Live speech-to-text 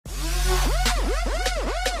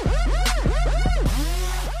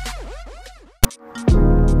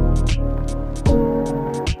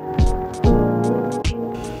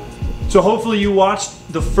So hopefully you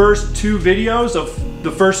watched the first two videos of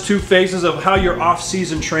the first two phases of how your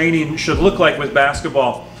off-season training should look like with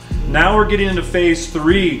basketball. Now we're getting into phase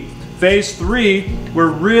 3. Phase 3,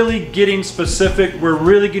 we're really getting specific, we're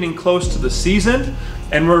really getting close to the season,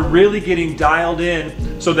 and we're really getting dialed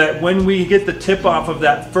in so that when we get the tip off of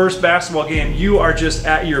that first basketball game, you are just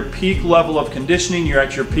at your peak level of conditioning, you're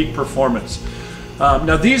at your peak performance.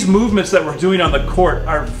 Now these movements that we're doing on the court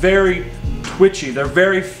are very twitchy, they're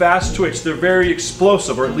very fast twitch, they're very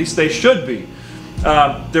explosive, or at least they should be.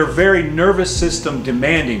 They're very nervous system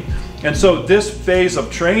demanding. And so this phase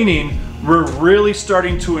of training, we're really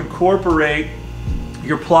starting to incorporate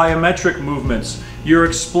your plyometric movements, your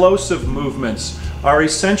explosive movements. Our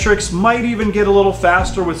eccentrics might even get a little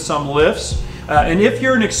faster with some lifts. And if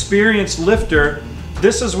you're an experienced lifter,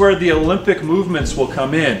 this is where the Olympic movements will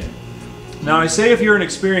come in. Now I say if you're an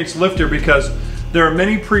experienced lifter because there are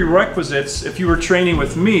many prerequisites, if you were training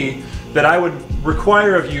with me, that I would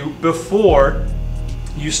require of you before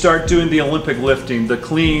you start doing the Olympic lifting, the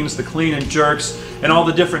cleans, the clean and jerks, and all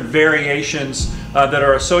the different variations that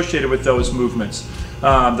are associated with those movements.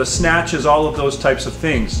 The snatches, all of those types of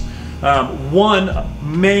things. One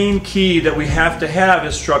main key that we have to have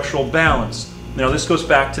is structural balance. Now this goes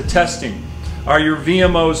back to testing. Are your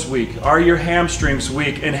VMOs weak? Are your hamstrings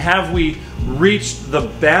weak? And have we reached the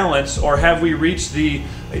balance, or have we reached the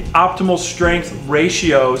optimal strength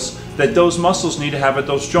ratios that those muscles need to have at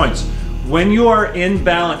those joints? When you are in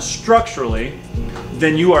balance structurally,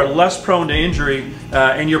 then you are less prone to injury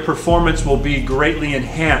and your performance will be greatly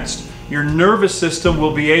enhanced. Your nervous system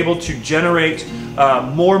will be able to generate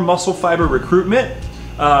more muscle fiber recruitment,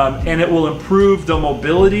 and it will improve the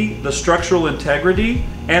mobility, the structural integrity,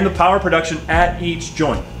 and the power production at each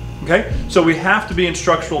joint. Okay? So we have to be in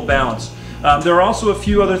structural balance. There are also a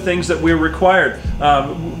few other things that we're required.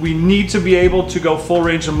 We need to be able to go full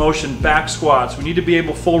range of motion back squats. We need to be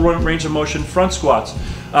able full range of motion front squats.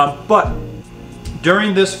 But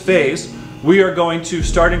during this phase, we are going to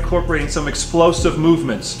start incorporating some explosive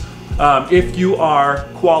movements if you are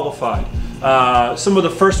qualified. Some of the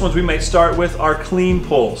first ones we might start with are clean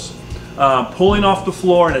pulls. Pulling off the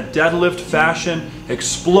floor in a deadlift fashion,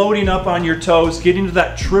 exploding up on your toes, getting to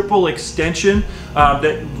that triple extension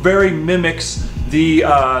that very mimics the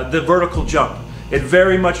vertical jump. It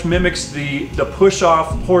very much mimics the push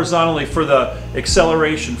off horizontally for the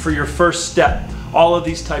acceleration, for your first step, all of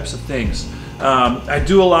these types of things. I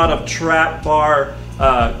do a lot of trap bar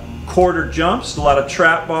quarter jumps, a lot of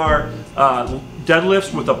trap bar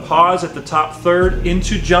deadlifts with a pause at the top third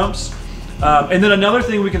into jumps. And then another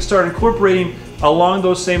thing we can start incorporating along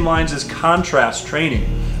those same lines is contrast training.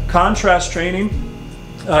 Contrast training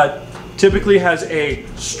typically has a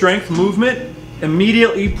strength movement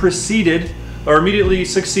immediately preceded, or immediately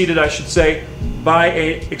succeeded, I should say, by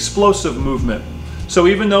an explosive movement. So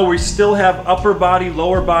even though we still have upper body,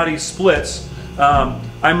 lower body splits,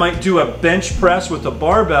 I might do a bench press with a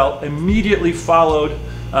barbell immediately followed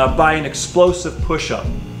by an explosive push-up.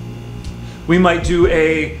 We might do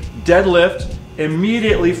a deadlift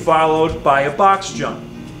immediately followed by a box jump.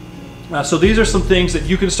 So these are some things that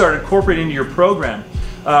you can start incorporating into your program.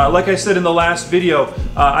 Like I said in the last video,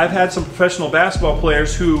 I've had some professional basketball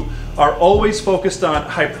players who are always focused on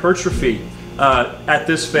hypertrophy at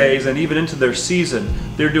this phase and even into their season.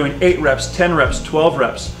 They're doing 8 reps, 10 reps, 12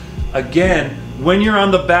 reps. Again, when you're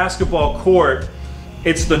on the basketball court,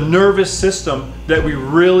 it's the nervous system that we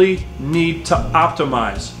really need to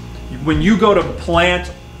optimize. When you go to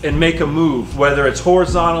plant and make a move, whether it's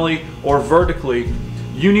horizontally or vertically,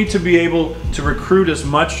 you need to be able to recruit as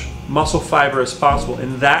much muscle fiber as possible,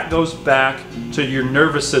 and that goes back to your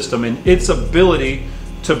nervous system and its ability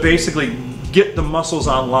to basically get the muscles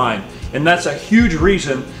online. And that's a huge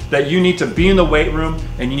reason that you need to be in the weight room,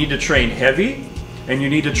 and you need to train heavy and you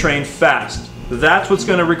need to train fast. That's what's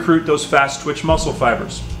going to recruit those fast twitch muscle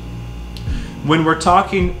fibers. When we're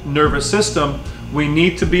talking nervous system, we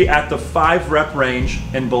need to be at the 5 rep range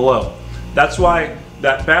and below. That's why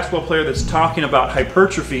that basketball player that's talking about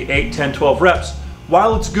hypertrophy, 8, 10, 12 reps,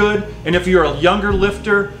 while it's good, and if you're a younger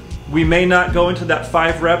lifter, we may not go into that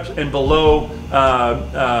 5 reps and below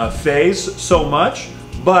phase so much,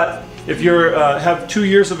 but if you have 2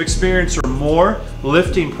 years of experience or more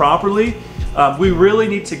lifting properly, we really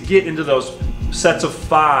need to get into those sets of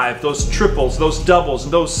 5, those triples, those doubles,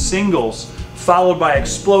 and those singles, followed by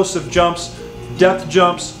explosive jumps, depth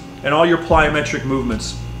jumps, and all your plyometric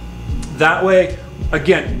movements. That way,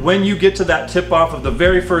 again, when you get to that tip-off of the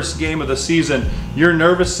very first game of the season, your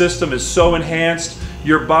nervous system is so enhanced,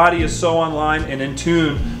 your body is so online and in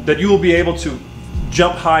tune that you will be able to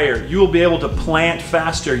jump higher, you will be able to plant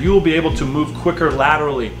faster, you will be able to move quicker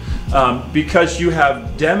laterally. because you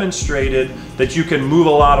have demonstrated that you can move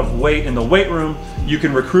a lot of weight in the weight room, you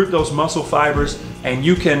can recruit those muscle fibers, and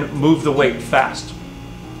you can move the weight fast.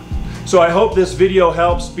 So I hope this video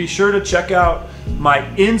helps. Be sure to check out my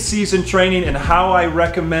in-season training and how I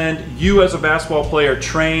recommend you as a basketball player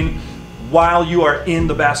train while you are in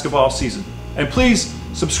the basketball season. And please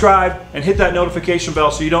subscribe and hit that notification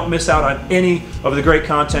bell so you don't miss out on any of the great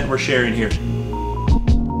content we're sharing here.